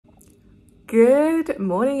Good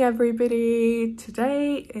morning everybody.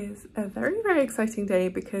 Today is a very exciting day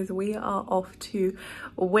because we are off to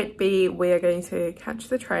Whitby. We are going to catch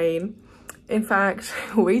the train. In fact,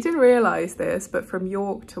 we didn't realise this, but from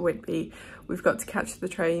York to Whitby we've got to catch the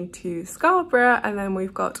train to Scarborough and then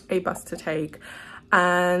we've got a bus to take.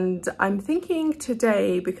 And I'm thinking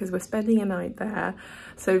today, because we're spending a night there,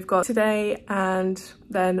 so we've got today and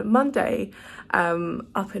then Monday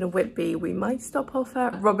up in Whitby. We might stop off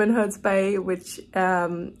at Robin Hood's Bay, which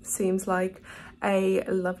seems like a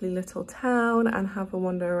lovely little town, and have a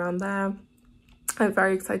wander around there. I'm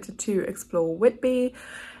very excited to explore Whitby.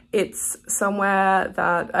 It's somewhere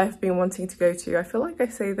that I've been wanting to go to. I feel like I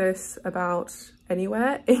say this about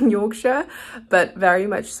anywhere in Yorkshire, but very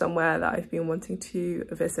much somewhere that I've been wanting to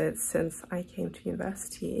visit since I came to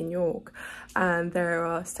university in York. And there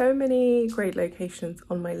are so many great locations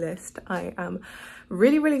on my list. I am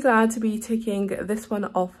really glad to be taking this one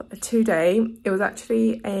off today. It was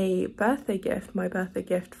actually a birthday gift, my birthday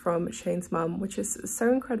gift from Shane's mum, which is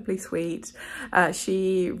so incredibly sweet.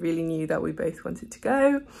 She really knew that we both wanted to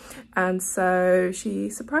go, and so she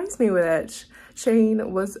surprised me with it.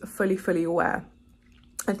 Shane was fully aware.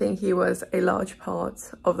 I think he was a large part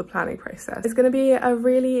of the planning process. It's going to be a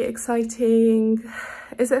really exciting,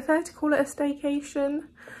 is it fair to call it a staycation?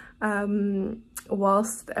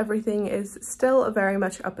 Whilst everything is still very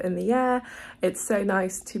much up in the air, it's so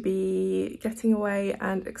nice to be getting away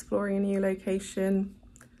and exploring a new location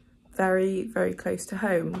very close to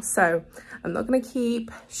home. So I'm not going to keep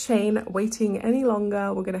Shane waiting any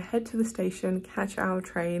longer. We're going to head to the station, catch our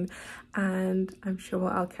train, and I'm sure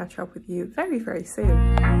I'll catch up with you very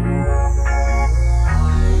soon.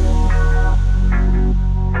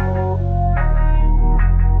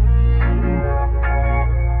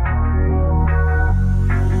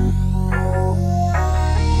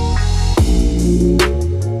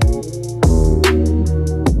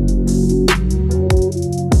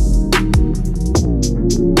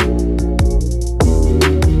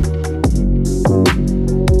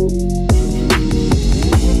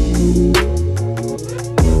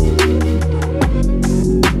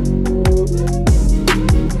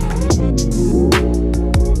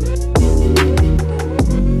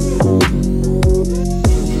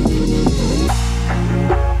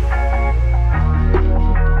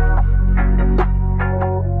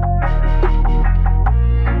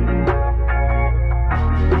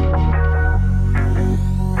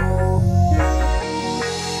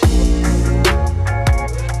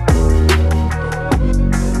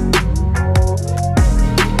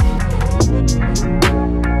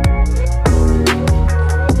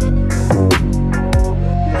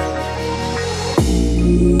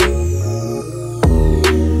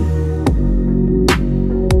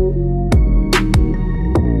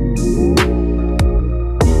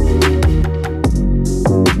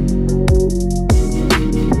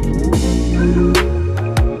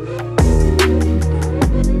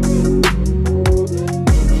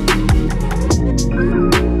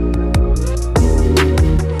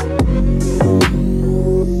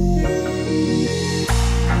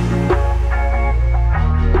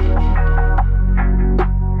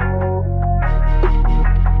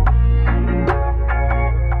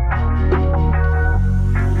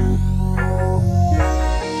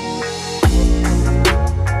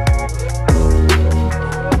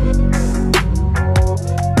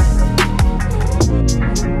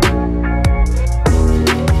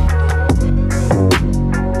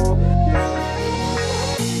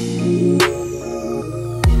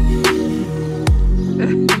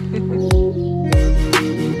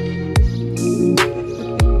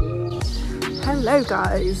 Hello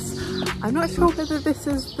guys, I'm not sure whether this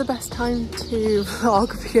is the best time to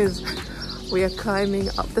vlog because we are climbing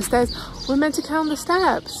up the stairs. We're meant to count the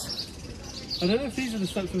steps. I don't know if these are the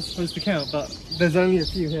steps we're supposed to count, but there's only a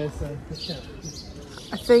few here, so let's count.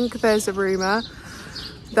 I think there's a rumour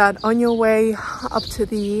that on your way up to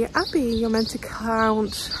the Abbey you're meant to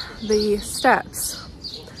count the steps.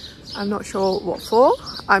 I'm not sure what for.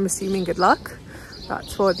 I'm assuming good luck.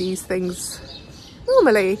 That's what these things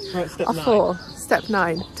normally are for. Step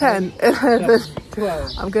 9, 10, 11,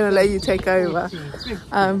 12. I'm going to let you take over.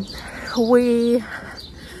 We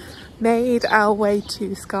made our way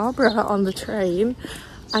to Scarborough on the train,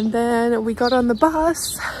 and then we got on the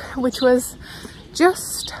bus, which was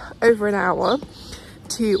just over an hour,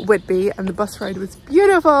 to Whitby, and the bus ride was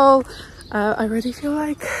beautiful. I already feel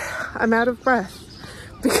like I'm out of breath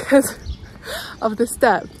because of the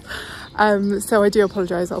steps. So I do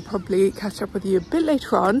apologise. I'll probably catch up with you a bit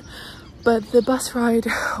later on, but the bus ride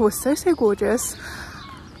was so gorgeous,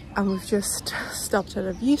 and we've just stopped at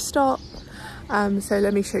a view stop So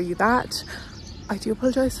let me show you that. I do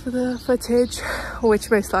apologise for the footage, which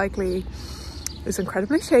most likely is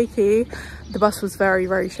incredibly shaky. The bus was very,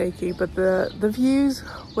 very shaky, but the views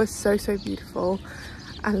were so, so beautiful.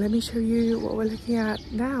 And let me show you what we're looking at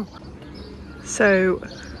now. So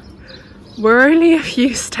we're only a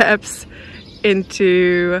few steps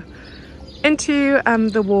into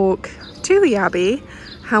the walk to the Abbey.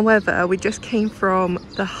 However, we just came from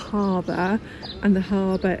the harbour, and the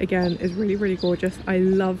harbour again is really, really gorgeous. I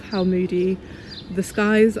love how moody the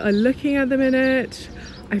skies are looking at the minute.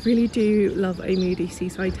 I really do love a moody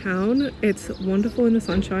seaside town. It's wonderful in the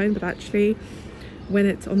sunshine, but actually when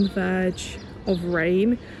it's on the verge of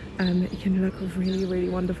rain, it can look really, really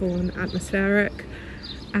wonderful and atmospheric.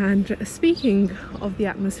 And speaking of the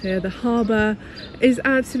atmosphere, the harbour is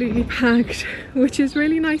absolutely packed, which is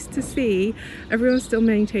really nice to see. Everyone's still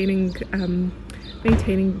maintaining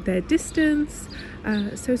their distance,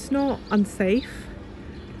 so it's not unsafe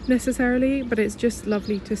necessarily, but it's just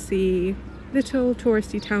lovely to see little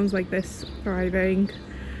touristy towns like this thriving.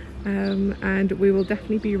 And we will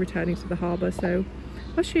definitely be returning to the harbour, so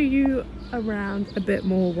I'll show you around a bit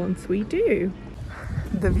more once we do.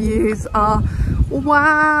 The views are,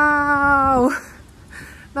 wow,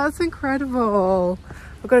 that's incredible.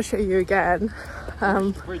 I've got to show you again.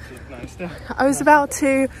 I was about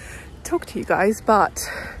to talk to you guys, but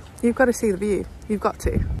you've got to see the view. You've got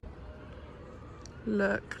to.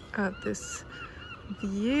 Look at this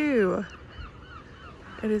view.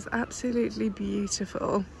 It is absolutely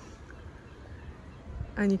beautiful.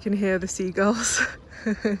 And you can hear the seagulls,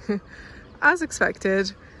 as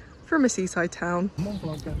expected. From a seaside town.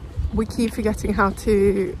 We keep forgetting how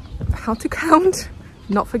to count.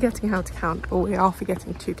 Not forgetting how to count, or we are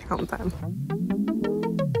forgetting to count them.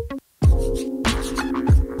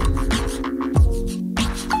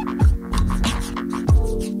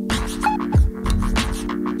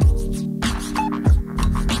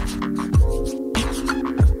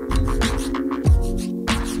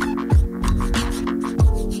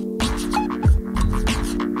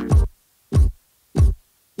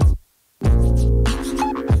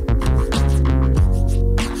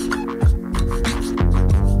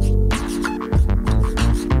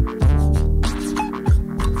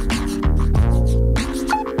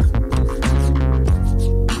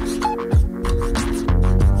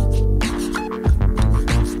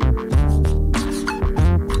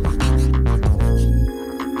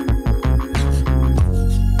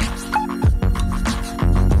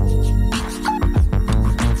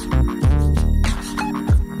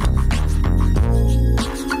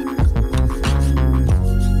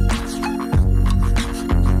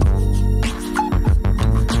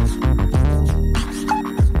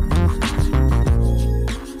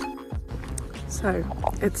 So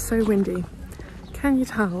it's so windy. Can you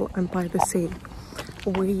tell I'm by the sea?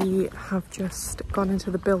 We have just gone into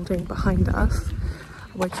the building behind us,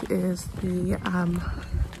 which is the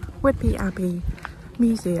Whitby Abbey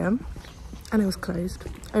Museum, and it was closed.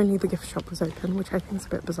 Only the gift shop was open, which I think is a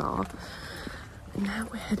bit bizarre. And now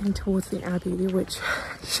we're heading towards the Abbey, which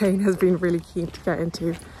Shane has been really keen to get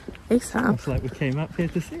into ASAP. It's like we came up here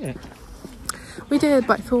to see it. We did,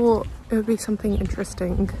 but I thought it would be something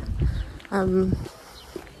interesting in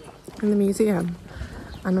the museum,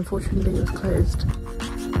 and unfortunately it was closed.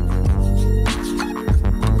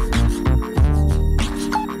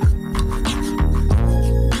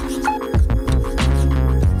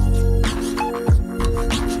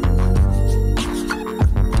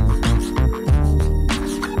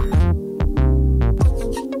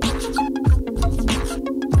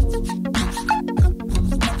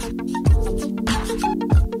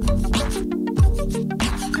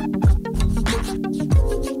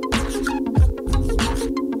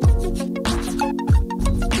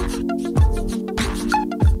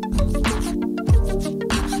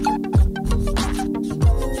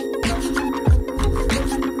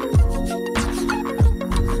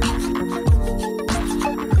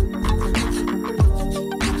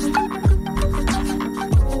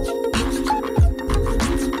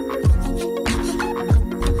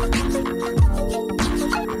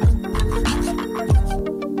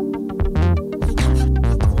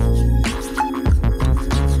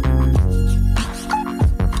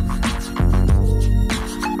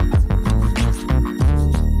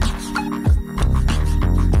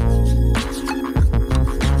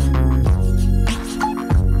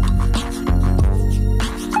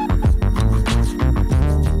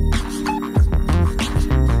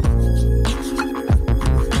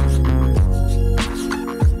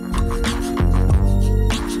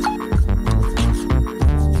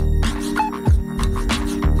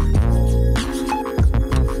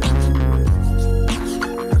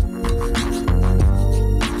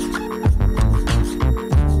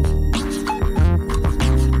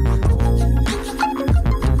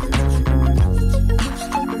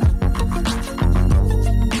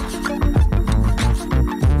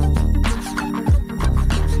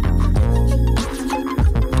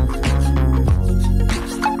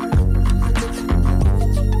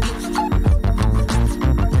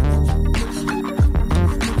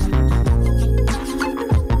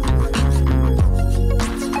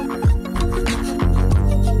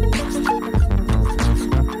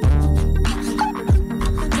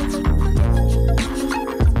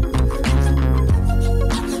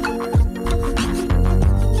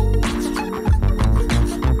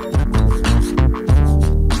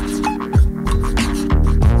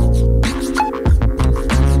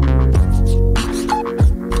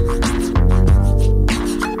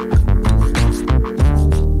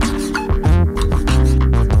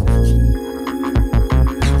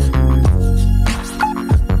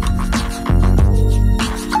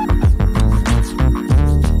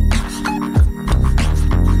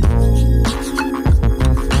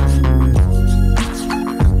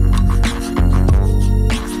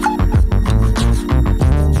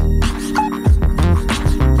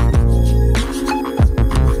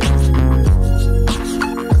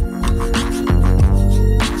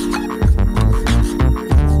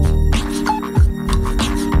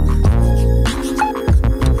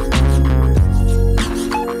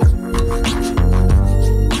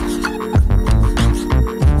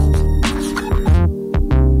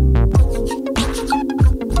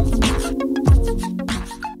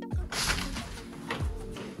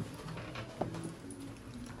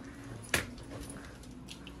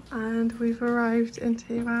 And we've arrived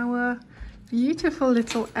into our beautiful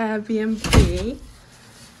little Airbnb,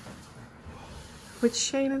 which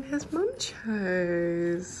Shane and his mum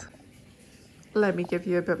chose. Let me give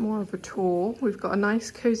you a bit more of a tour. We've got a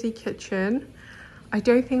nice cozy kitchen. I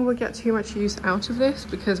don't think we'll get too much use out of this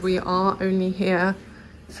because we are only here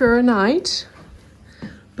for a night,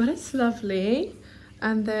 but it's lovely.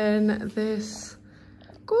 And then this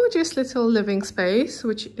gorgeous little living space,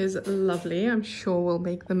 which is lovely. I'm sure we'll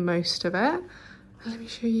make the most of it. Let me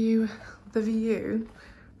show you the view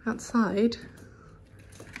outside.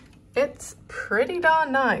 It's pretty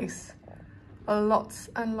darn nice. Lots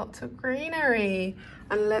and lots of greenery.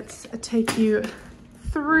 And let's take you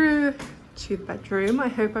through to the bedroom. I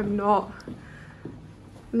hope I'm not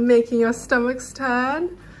making your stomachs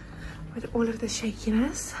turn with all of the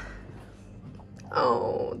shakiness.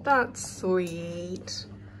 Oh, that's sweet.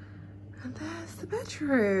 And there's the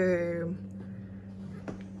bedroom.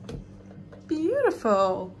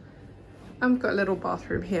 Beautiful. I've got a little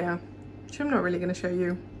bathroom here, which I'm not really going to show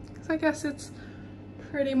you because I guess it's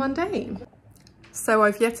pretty mundane. So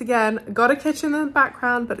I've yet again got a kitchen in the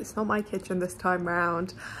background, but it's not my kitchen this time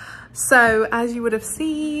round. So as you would have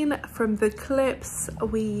seen from the clips,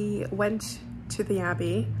 we went to the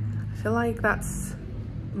Abbey. I feel like that's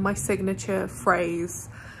my signature phrase.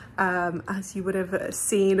 As you would have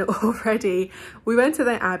seen already, we went to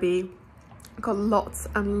the Abbey, got lots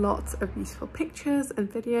and lots of beautiful pictures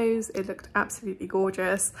and videos. It looked absolutely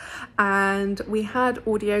gorgeous, and we had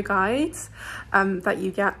audio guides that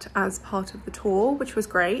you get as part of the tour, which was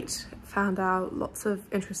great. Found out lots of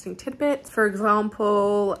interesting tidbits. For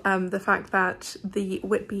example, the fact that the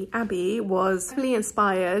Whitby Abbey was heavily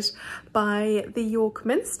inspired by the York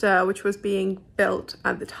Minster, which was being built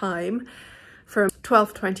at the time from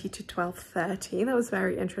 1220 to 1230. That was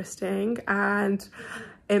very interesting. And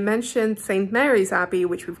it mentioned St Mary's Abbey,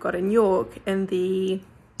 which we've got in York, in the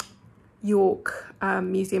York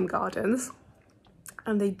Museum Gardens.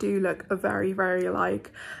 And they do look very, very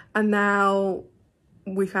alike. And now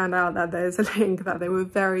we found out that there's a link that they were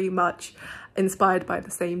very much inspired by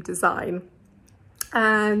the same design.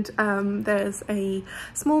 And there's a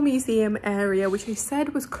small museum area, which they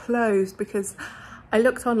said was closed because I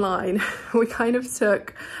looked online. We kind of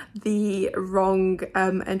took the wrong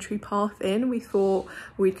entry path in. We thought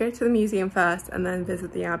we'd go to the museum first and then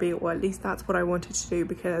visit the Abbey, or at least that's what I wanted to do,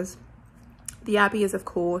 because the Abbey is, of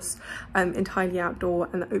course, entirely outdoor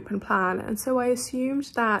and open plan. And so I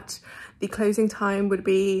assumed that the closing time would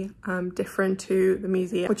be different to the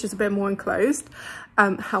museum, which is a bit more enclosed.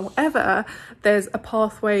 However, there's a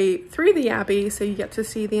pathway through the Abbey, so you get to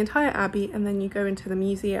see the entire Abbey, and then you go into the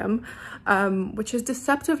museum, which is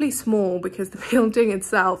deceptively small because the building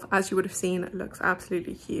itself, as you would have seen, looks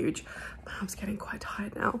absolutely huge. But I'm just getting quite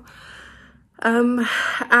tired now.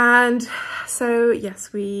 And so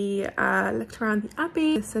yes, we looked around the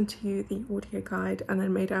Abbey, listened to the audio guide, and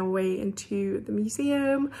then made our way into the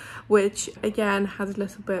museum, which again has a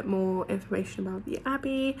little bit more information about the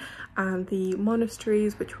Abbey and the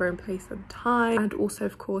monasteries which were in place at the time, and also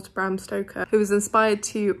of course Bram Stoker, who was inspired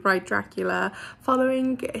to write Dracula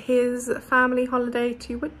following his family holiday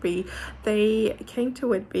to Whitby. They came to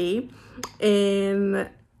Whitby in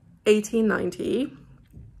 1890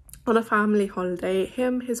 on a family holiday.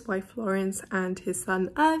 Him, his wife Florence, and his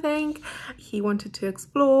son Irving. He wanted to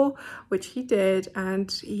explore, which he did,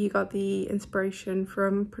 and he got the inspiration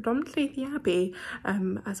from predominantly the Abbey,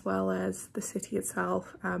 as well as the city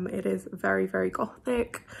itself. It is very, very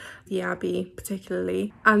Gothic, the Abbey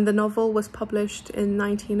particularly. And the novel was published in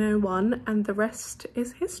 1901, and the rest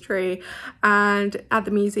is history. And at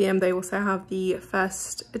the museum they also have the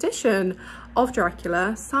first edition of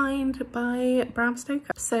Dracula signed by Bram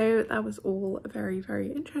Stoker. So that was all very,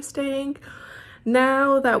 very interesting.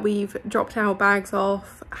 Now that we've dropped our bags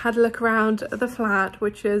off, had a look around the flat,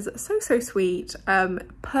 which is so sweet.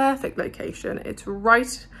 Perfect location. It's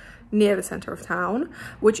right near the center of town,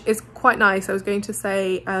 which is quite nice. I was going to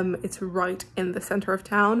say it's right in the center of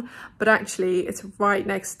town, but actually it's right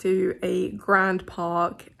next to a grand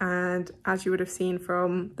park. And as you would have seen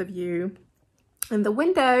from the view in the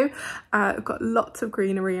window, we've got lots of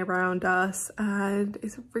greenery around us, and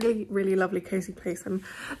it's a really, really lovely cozy place. I'm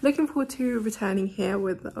looking forward to returning here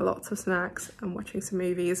with lots of snacks and watching some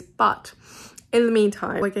movies, but in the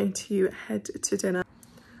meantime we're going to head to dinner.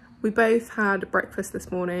 We both had breakfast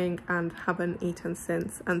this morning and haven't eaten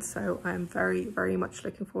since, and so I'm very, very much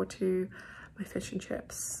looking forward to my fish and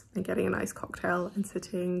chips and getting a nice cocktail and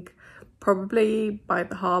sitting probably by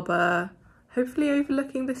the harbour, hopefully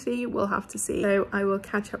overlooking the sea. We'll have to see. So I will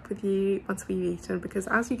catch up with you once we've eaten, because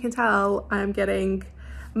as you can tell, I'm getting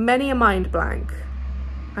many a mind blank.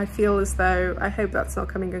 I feel as though, I hope that's not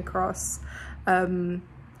coming across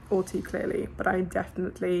all too clearly, but I'm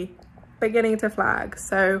definitely beginning to flag.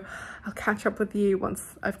 So I'll catch up with you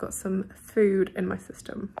once I've got some food in my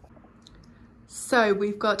system. So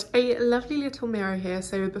we've got a lovely little mirror here.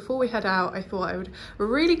 So before we head out, I thought I would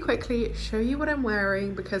really quickly show you what I'm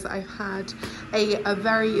wearing, because I've had a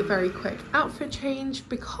very quick outfit change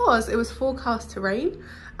because it was forecast to rain,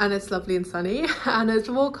 and it's lovely and sunny, and it's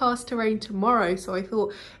forecast to rain tomorrow. So I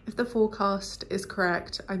thought if the forecast is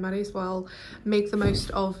correct, I might as well make the most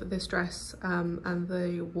of this dress and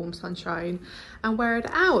the warm sunshine and wear it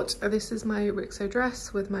out. This is my Rixo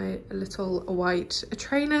dress with my little white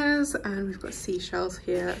trainers, and we've got seashells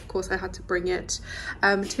here. Of course I had to bring it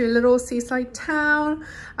to a little seaside town.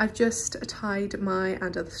 I've just tied my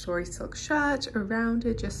And Other Stories silk shirt around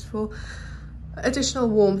it just for additional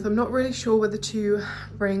warmth. I'm not really sure whether to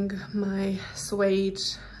bring my suede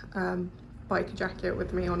biker jacket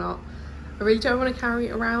with me or not. I really don't want to carry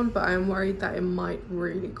it around, but I'm worried that it might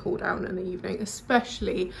really cool down in the evening,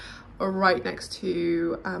 especially right next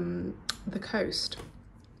to the coast.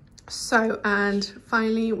 So, and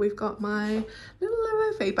finally we've got my little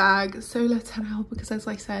OFA bag, so let's head out because, as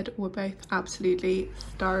I said, we're both absolutely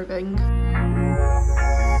starving.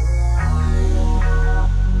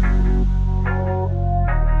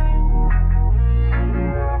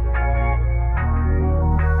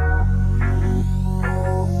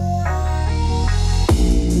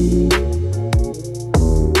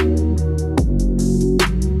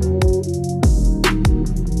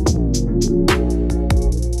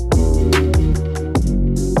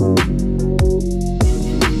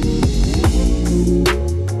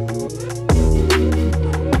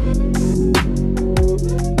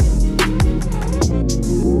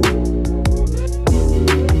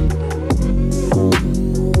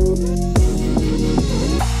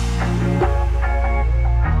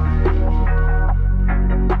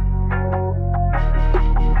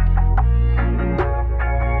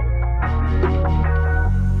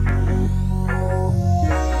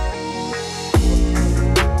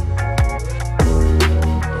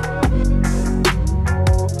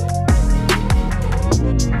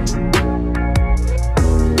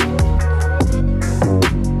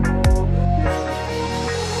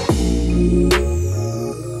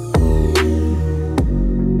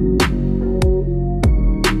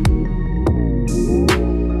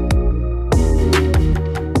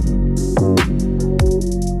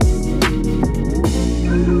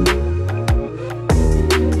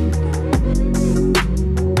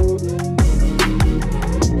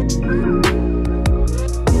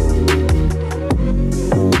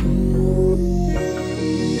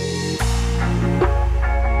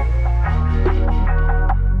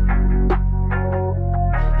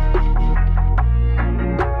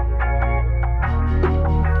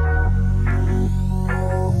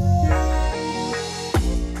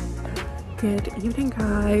 Good evening,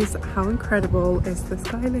 guys. How incredible is the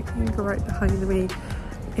sky looking right behind me?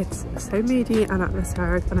 It's so moody and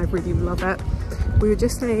atmospheric and I really love it. We were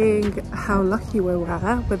just saying how lucky we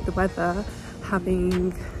were with the weather,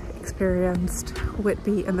 having experienced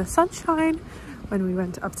Whitby in the sunshine when we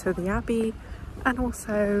went up to the Abbey, and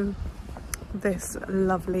also this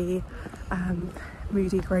lovely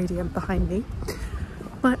moody gradient behind me.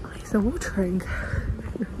 My eyes are watering.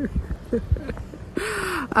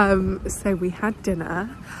 So we had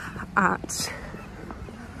dinner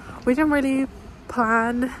we didn't really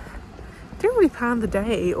plan the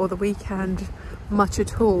day or the weekend much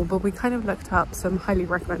at all, but we kind of looked up some highly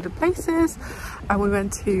recommended places and we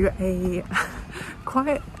went to a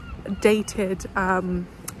quite dated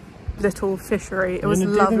little fishery. It was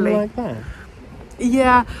lovely. Like that?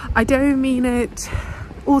 Yeah, I don't mean it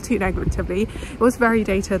all too negatively. It was very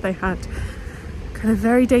dated. They had kind of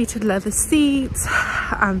very dated leather seats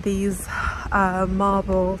and these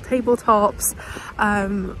marble tabletops.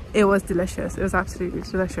 It was delicious. It was absolutely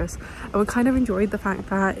delicious, and we kind of enjoyed the fact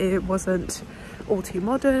that it wasn't all too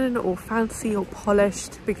modern or fancy or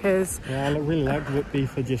polished, because yeah, I really liked Whitby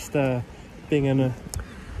for just being in a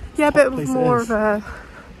but more of a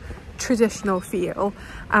traditional feel,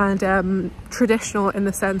 and traditional in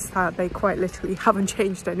the sense that they quite literally haven't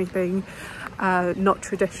changed anything, not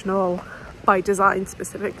traditional by design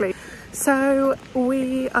specifically. So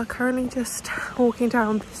we are currently just walking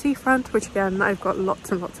down the seafront, which again I've got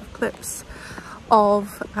lots and lots of clips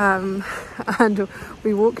of, and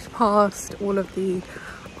we walked past all of the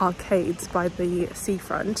arcades by the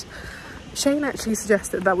seafront. Shane actually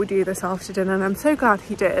suggested that we do this after dinner, and I'm so glad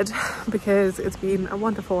he did, because it's been a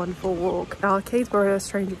wonderful walk. The arcades were a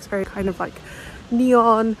strange experience, kind of like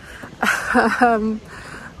neon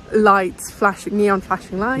lights flashing, neon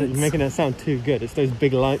flashing lights. You're making that sound too good. It's those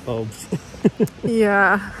big light bulbs.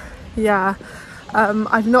 Yeah.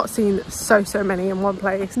 I've not seen so many in one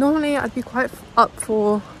place. Normally I'd be quite up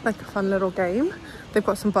for like a fun little game. They've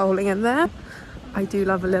got some bowling in there. I do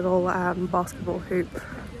love a little basketball hoop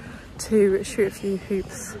to shoot a few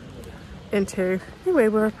hoops into. Anyway,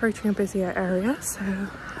 we're approaching a busier area, so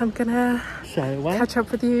I'm gonna catch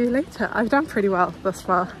up with you later. I've done pretty well thus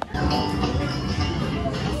far.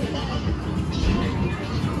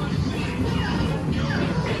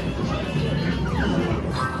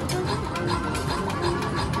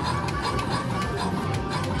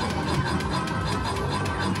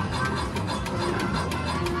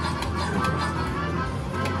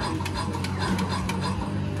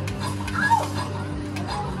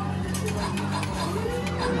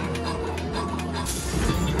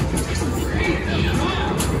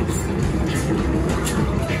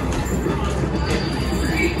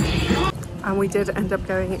 And we did end up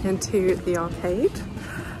going into the arcade,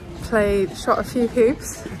 shot a few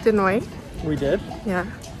hoops, didn't we? We did. Yeah.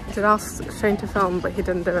 I did ask Shane to film, but he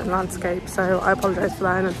didn't do it in landscape, so I apologise for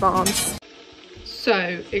that in advance.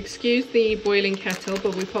 So, excuse the boiling kettle,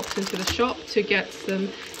 but we popped into the shop to get some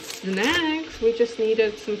snacks. We just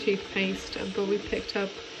needed some toothpaste, but we picked up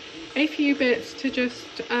a few bits to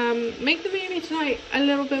just make the movie tonight a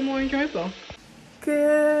little bit more enjoyable.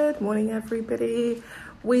 Good morning, everybody.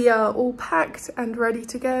 We are all packed and ready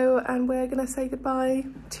to go, and we're gonna say goodbye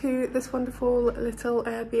to this wonderful little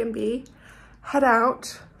Airbnb. Head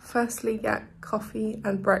out, firstly get coffee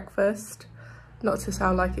and breakfast. Not to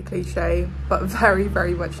sound like a cliche, but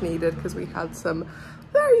very much needed because we had some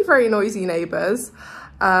very noisy neighbours.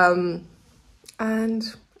 And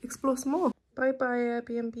explore some more. Bye bye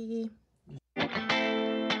Airbnb.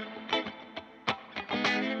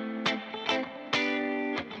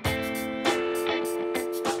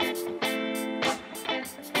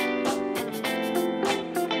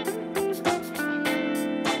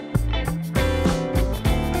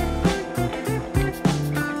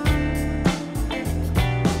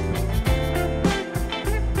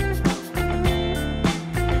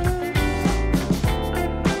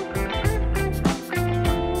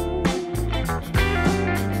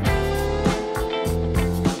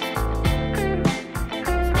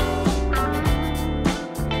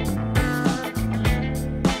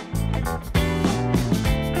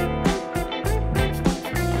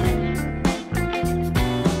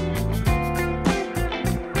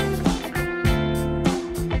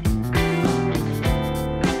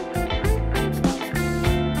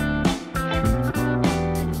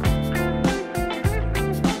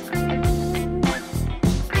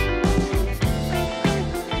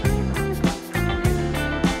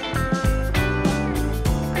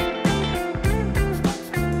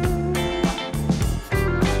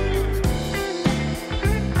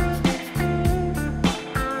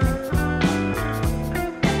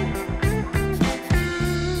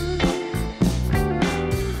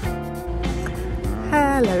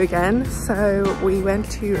 Hello again. So we went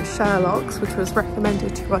to Sherlock's, which was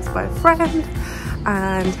recommended to us by a friend,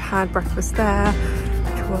 and had breakfast there,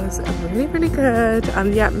 which was really good,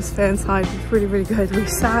 and the atmosphere inside was really good. We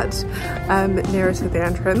sat nearer to the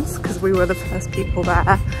entrance because we were the first people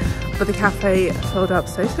there, but the cafe filled up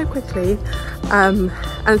so quickly, and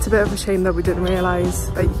it's a bit of a shame that we didn't realise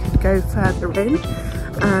that you could go further in,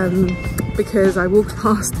 because I walked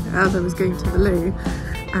past it as I was going to the loo,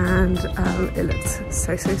 and it looked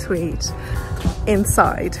so sweet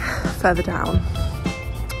inside further down.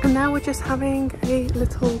 And now we're just having a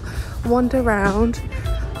little wander around,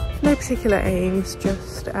 no particular aims,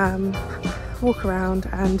 just walk around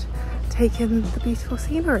and take in the beautiful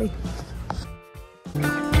scenery.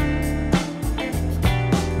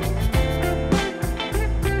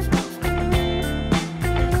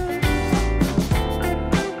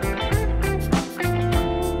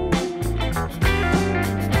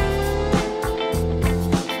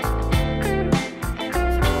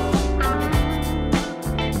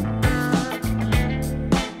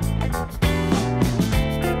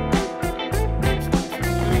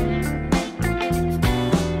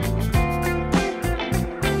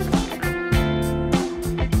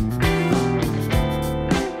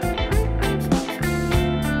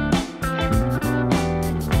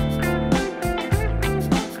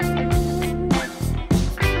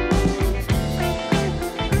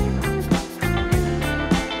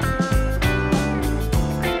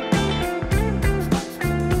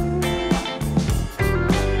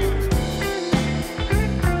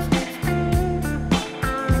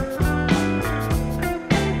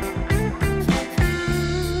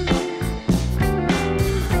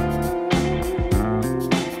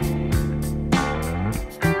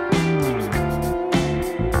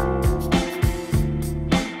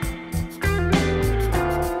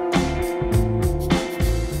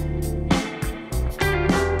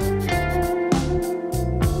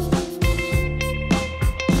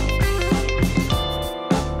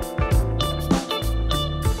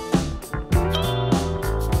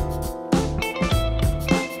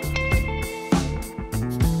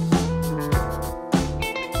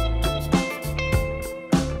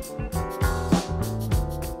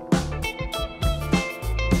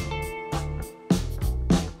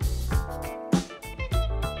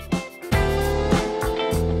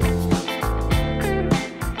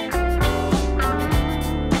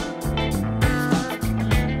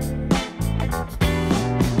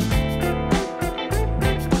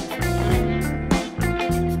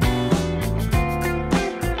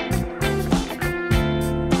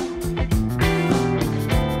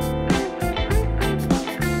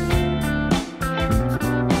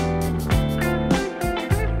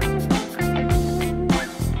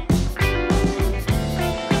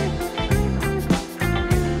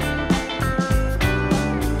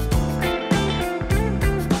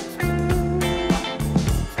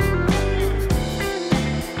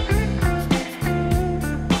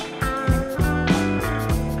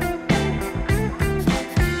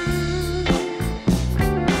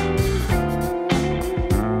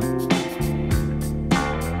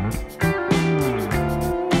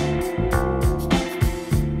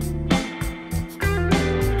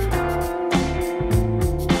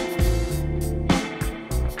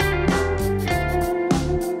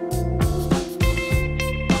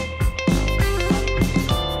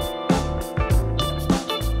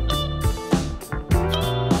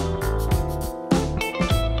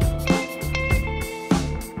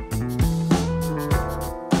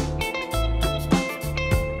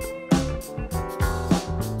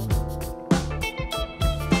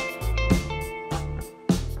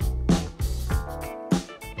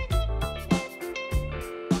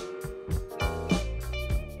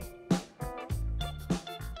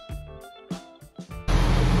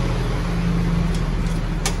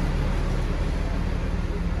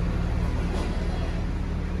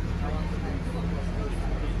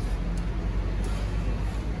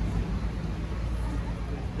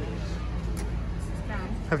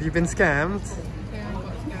 Have you been scammed? Yeah, I got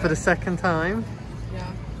scammed. For the second time? Yeah.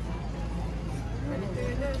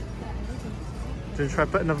 Do you try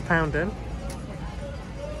to put another pound in?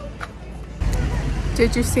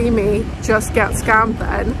 Did you see me just get scammed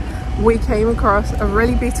then? We came across a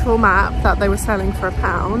really beautiful map that they were selling for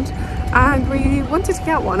 £1 and we wanted to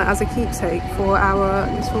get one as a keepsake for our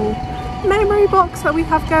little memory box that we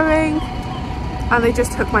have going, and they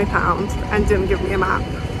just took my £1 and didn't give me a map.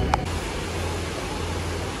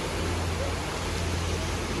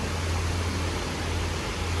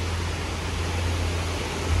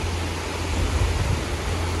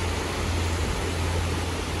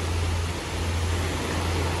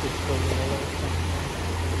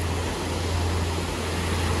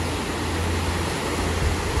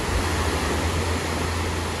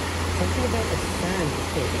 Something about the sand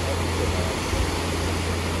is good.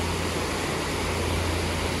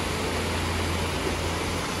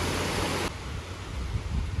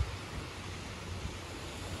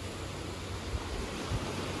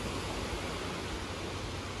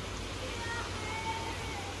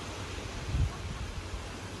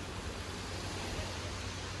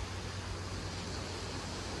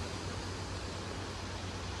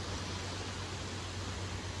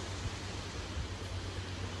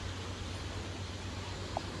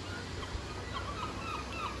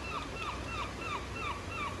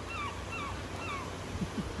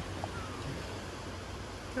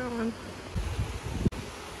 Go on.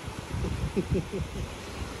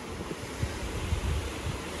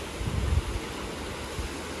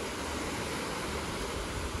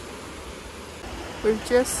 We've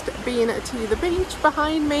just been to the beach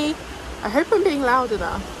behind me. I hope I'm being loud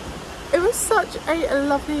enough. It was such a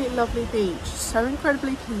lovely, lovely beach. So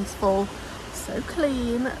incredibly peaceful, so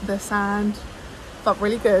clean. The sand felt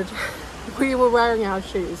really good. We were wearing our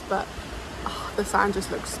shoes, but the sand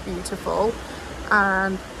just looks beautiful.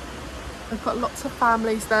 And we've got lots of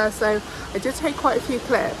families there, so I did take quite a few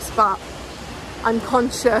clips, but I'm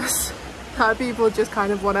conscious that people just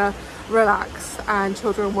kind of want to relax and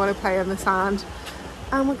children want to play in the sand,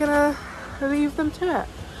 and we're gonna leave them to it.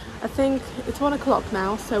 I think it's 1 o'clock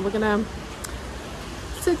now, so we're gonna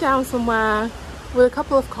sit down somewhere with a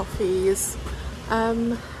couple of coffees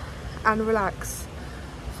and relax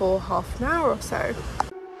for half an hour or so.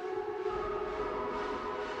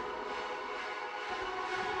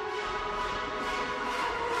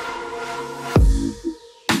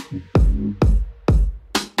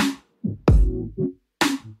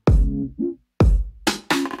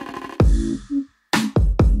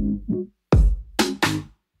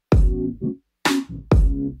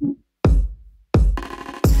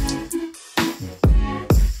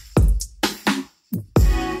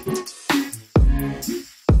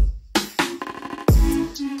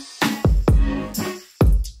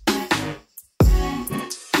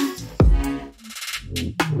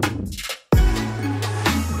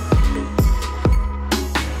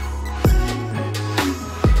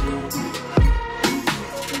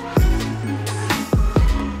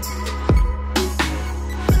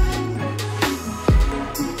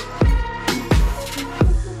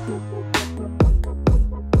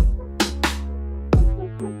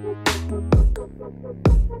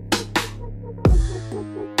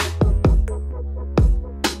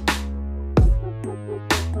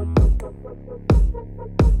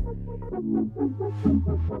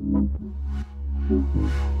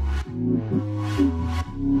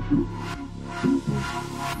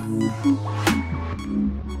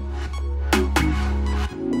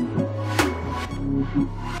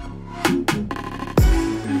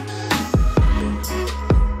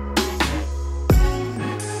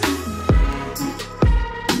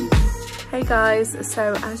 Hey guys,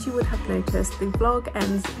 so as you would have noticed, the vlog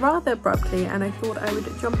ends rather abruptly, and I thought I would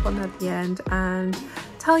jump on at the end and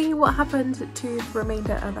tell you what happened to the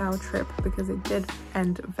remainder of our trip, because it did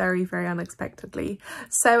end very, very unexpectedly.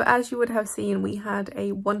 So as you would have seen, we had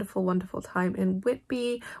a wonderful, wonderful time in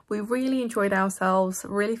Whitby. We really enjoyed ourselves,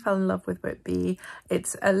 really fell in love with Whitby.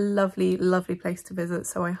 It's a lovely, lovely place to visit,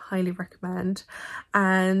 so I highly recommend.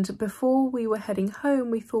 And before we were heading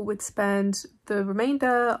home, we thought we'd spend the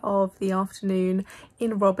remainder of the afternoon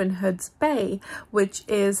in Robin Hood's Bay, which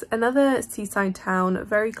is another seaside town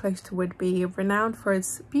very close to Whitby, renowned for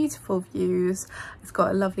its beautiful views. It's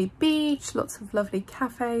got a lovely beach, lots of lovely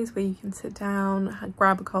cafes where you can sit down,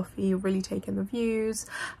 grab a coffee, really take in the views.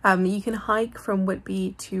 You can hike from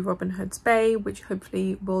Whitby to Robin Hood's Bay, which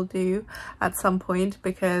hopefully we'll do at some point,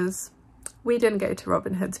 because we didn't go to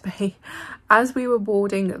Robin Hood's Bay. As we were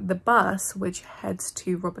boarding the bus which heads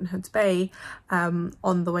to Robin Hood's Bay on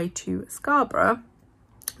the way to Scarborough,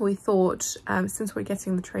 we thought, since we're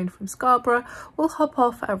getting the train from Scarborough, we'll hop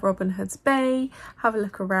off at Robin Hood's Bay, have a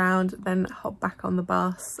look around, then hop back on the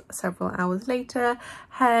bus several hours later,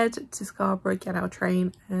 head to Scarborough, get our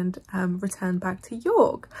train, and return back to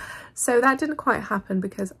York. So that didn't quite happen,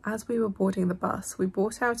 because as we were boarding the bus, we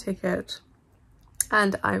bought our ticket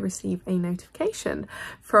and I received a notification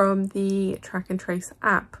from the Track and Trace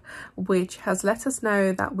app, which has let us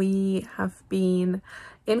know that we have been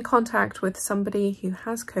in contact with somebody who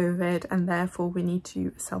has COVID and therefore we need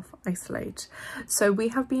to self-isolate. So we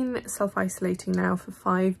have been self-isolating now for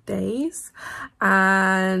 5 days,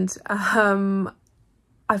 and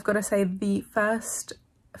I've got to say, the first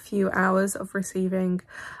few hours of receiving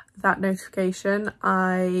that notification,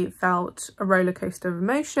 I felt a roller coaster of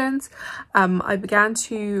emotions. I began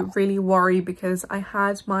to really worry because I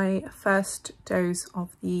had my first dose of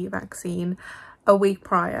the vaccine a week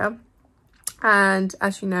prior. And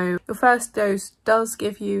as you know, your first dose does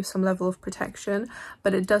give you some level of protection,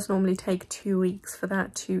 but it does normally take 2 weeks for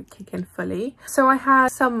that to kick in fully. So I had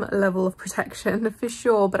some level of protection for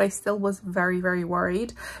sure, but I still was very, very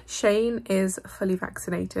worried. Shane is fully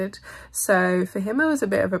vaccinated, so for him it was a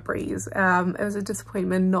bit of a breeze. It was a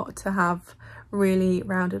disappointment not to have really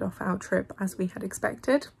rounded off our trip as we had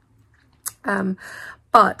expected.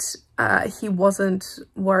 But he wasn't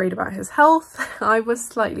worried about his health. I was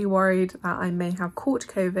slightly worried that I may have caught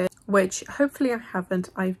COVID, which hopefully I haven't.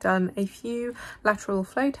 I've done a few lateral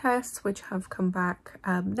flow tests which have come back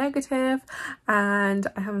negative, and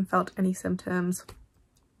I haven't felt any symptoms.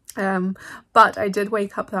 But I did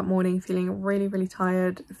wake up that morning feeling really, really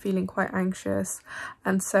tired, feeling quite anxious,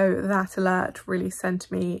 and so that alert really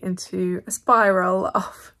sent me into a spiral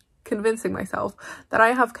of convincing myself that I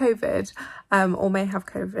have COVID, or may have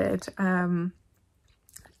COVID.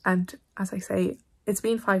 And as I say, it's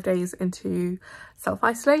been 5 days into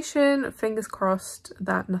self-isolation. Fingers crossed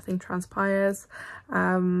that nothing transpires.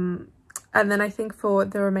 And then I think for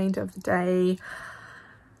the remainder of the day,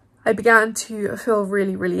 I began to feel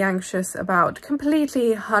really, really anxious about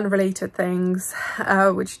completely unrelated things,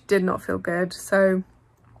 which did not feel good. So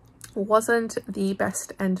wasn't the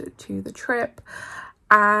best end to the trip.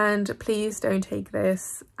 And please don't take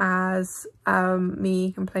this as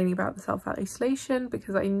me complaining about the self-isolation,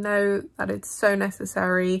 because I know that it's so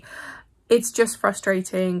necessary. It's just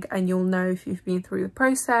frustrating, and you'll know if you've been through the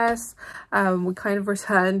process. We kind of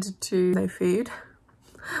returned to no food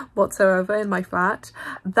whatsoever in my flat.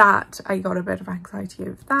 That I got a bit of anxiety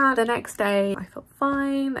over that. The next day I felt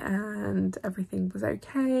fine and everything was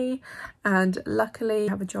okay, and luckily I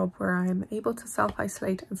have a job where I'm able to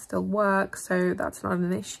self-isolate and still work, so that's not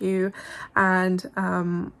an issue. And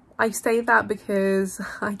I say that because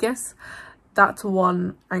I guess that's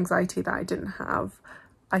one anxiety that I didn't have.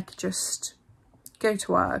 I could just go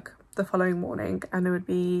to work the following morning and it would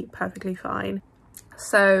be perfectly fine.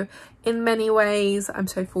 So in many ways, I'm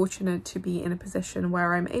so fortunate to be in a position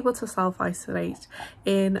where I'm able to self-isolate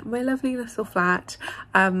in my lovely little flat.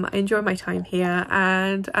 I enjoy my time here,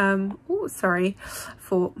 and oh, sorry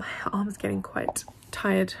for my arms getting quite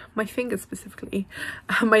tired, my finger specifically,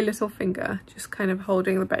 my little finger just kind of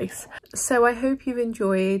holding the base. So I hope you've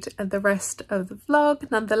enjoyed the rest of the vlog.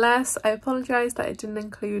 Nonetheless, I apologize that it didn't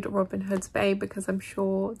include Robin Hood's Bay, because I'm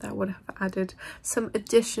sure that would have added some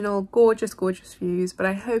additional gorgeous views, but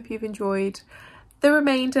I hope you've enjoyed the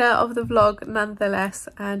remainder of the vlog nonetheless,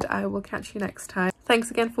 and I will catch you next time. Thanks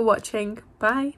again for watching. Bye.